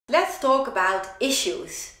Let's talk about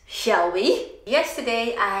issues, shall we?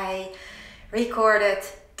 Yesterday I recorded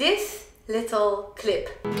this little clip.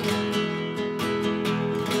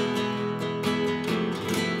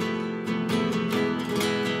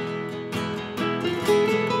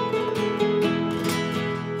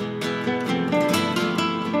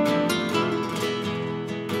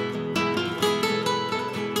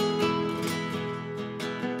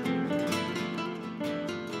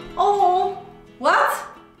 Oh, what?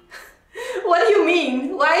 What do you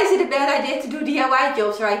mean? Why is it a bad idea to do DIY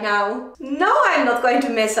jobs right now? No, I'm not going to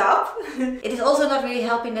mess up. It is also not really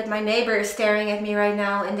helping that my neighbor is staring at me right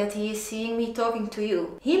now and that he is seeing me talking to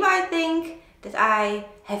you. He might think that I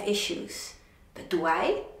have issues. But do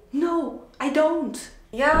I? No, I don't.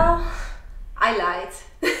 Yeah, I lied.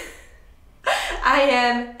 I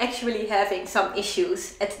am actually having some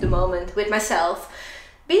issues at the moment with myself.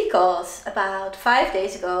 Because about 5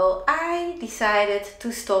 days ago I decided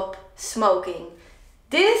to stop smoking.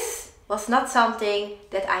 This was not something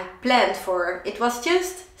that I planned for. It was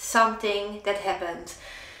just something that happened.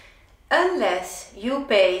 Unless you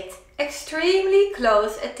paid extremely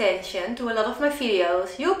close attention to a lot of my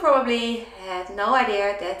videos, you probably had no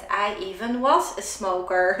idea that I even was a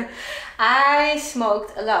smoker. I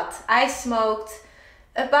smoked a lot. I smoked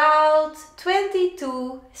about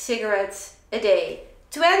 22 cigarettes a day.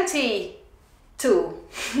 22.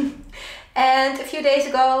 And a few days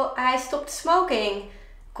ago I stopped smoking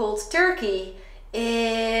cold turkey.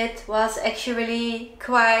 It was actually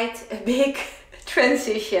quite a big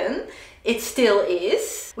transition. It still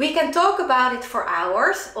is. We can talk about it for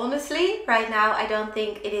hours. Honestly, right now I don't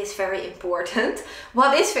think it is very important.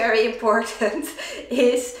 What is very important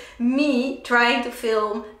is me trying to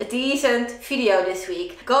film a decent video this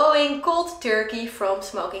week. Going cold turkey from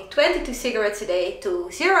smoking 22 cigarettes a day to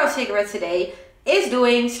 0 cigarettes a day is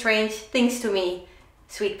doing strange things to me,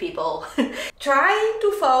 sweet people. Trying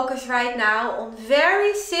to focus right now on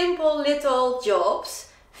very simple little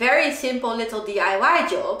jobs, very simple little DIY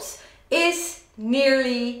jobs, is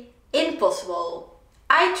nearly impossible.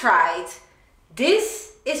 I tried.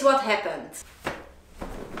 This is what happened.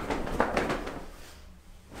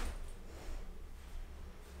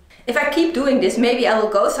 If I keep doing this, maybe I will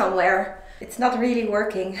go somewhere. It's not really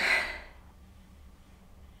working.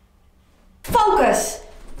 Focus!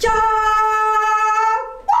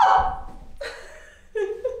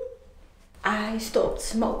 I stopped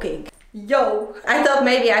smoking. Yo! I thought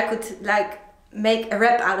maybe I could make a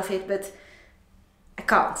rap out of it, but I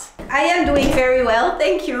can't. I am doing very well,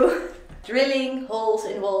 thank you. Drilling holes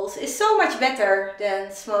in walls is so much better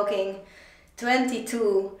than smoking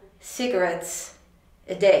 22 cigarettes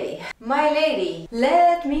a day. My lady,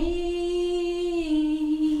 let me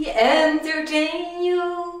entertain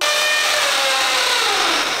you.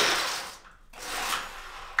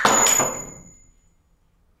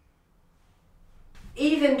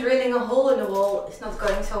 Even drilling a hole in the wall is not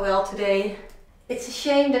going so well today. It's a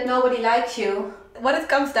shame that nobody likes you. What it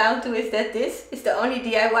comes down to is that this is the only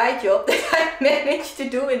DIY job that I managed to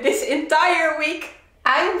do in this entire week.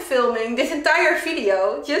 I am filming this entire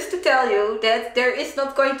video just to tell you that there is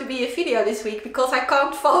not going to be a video this week because I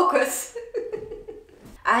can't focus.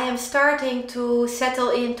 I am starting to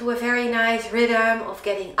settle into a very nice rhythm of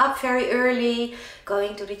getting up very early,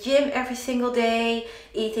 going to the gym every single day,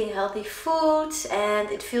 eating healthy foods,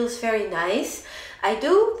 and it feels very nice. I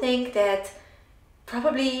do think that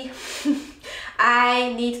probably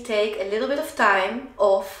I need to take a little bit of time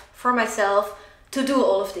off for myself to do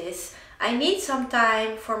all of this. I need some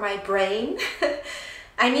time for my brain.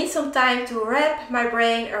 I need some time to wrap my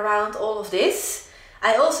brain around all of this.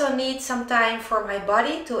 I also need some time for my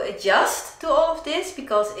body to adjust to all of this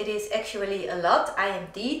because it is actually a lot. I am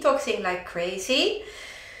detoxing like crazy.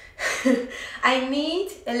 I need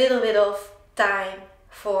a little bit of time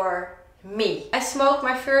for me. I smoked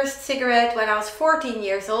my first cigarette when I was 14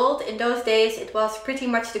 years old. In those days it was pretty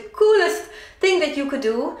much the coolest thing that you could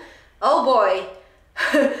do. Oh boy.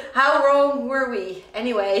 How wrong were we?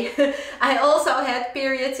 Anyway, I also had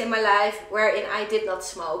periods in my life wherein I did not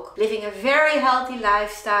smoke. Living a very healthy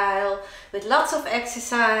lifestyle with lots of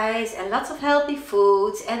exercise and lots of healthy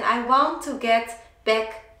foods, and I want to get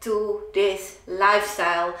back to this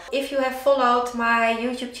lifestyle. If you have followed my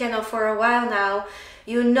YouTube channel for a while now,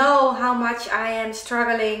 you know how much I am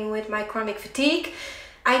struggling with my chronic fatigue.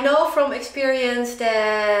 I know from experience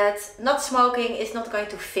that not smoking is not going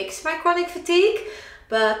to fix my chronic fatigue,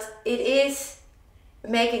 but it is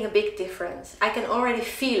making a big difference. I can already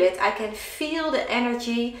feel it. I can feel the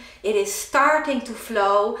energy. It is starting to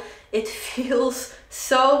flow. It feels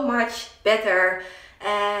so much better.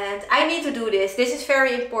 and I need to do this. This is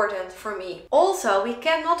very important for me. Also, we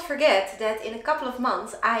cannot forget that in a couple of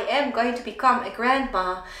months I am going to become a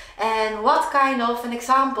grandma, and what kind of an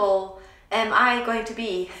example am I going to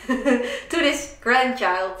be to this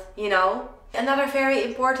grandchild, you know? Another very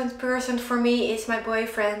important person for me is my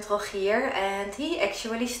boyfriend Rogier, and he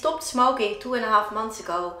actually stopped smoking 2.5 months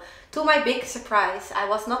ago. To my big surprise, I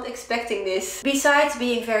was not expecting this. Besides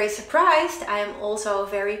being very surprised, I am also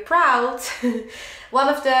very proud. One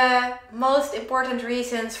of the most important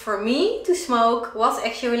reasons for me to smoke was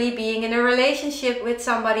actually being in a relationship with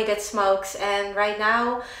somebody that smokes, and right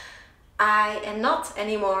now I am not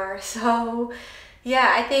anymore. So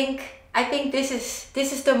yeah, I think this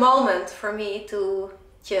is the moment for me to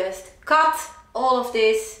just cut all of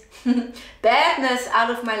this badness out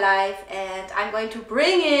of my life, and I'm going to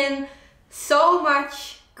bring in so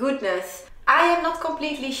much goodness. I am not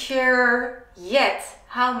completely sure yet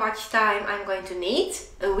how much time I'm going to need.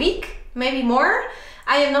 A week, maybe more.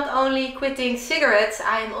 I am not only quitting cigarettes,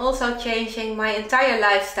 I am also changing my entire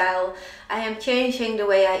lifestyle. I am changing the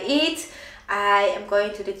way I eat. I am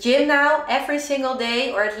going to the gym now every single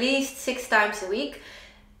day, or at least 6 times a week.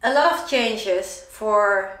 A lot of changes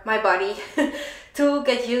for my body to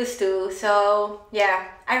get used to. So yeah,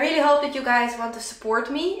 I really hope that you guys want to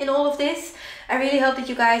support me in all of this. I really hope that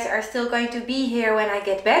you guys are still going to be here when I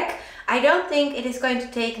get back. I don't think it is going to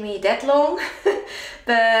take me that long,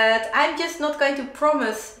 but I'm just not going to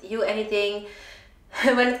promise you anything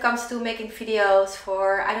when it comes to making videos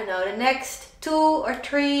for, I don't know, the next 2 or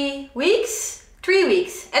 3 weeks. 3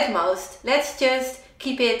 weeks at most. Let's just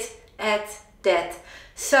keep it at that.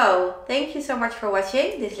 So thank you so much for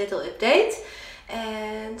watching this little update,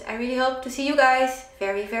 and I really hope to see you guys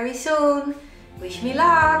very, very soon. Wish me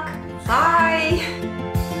luck. Bye.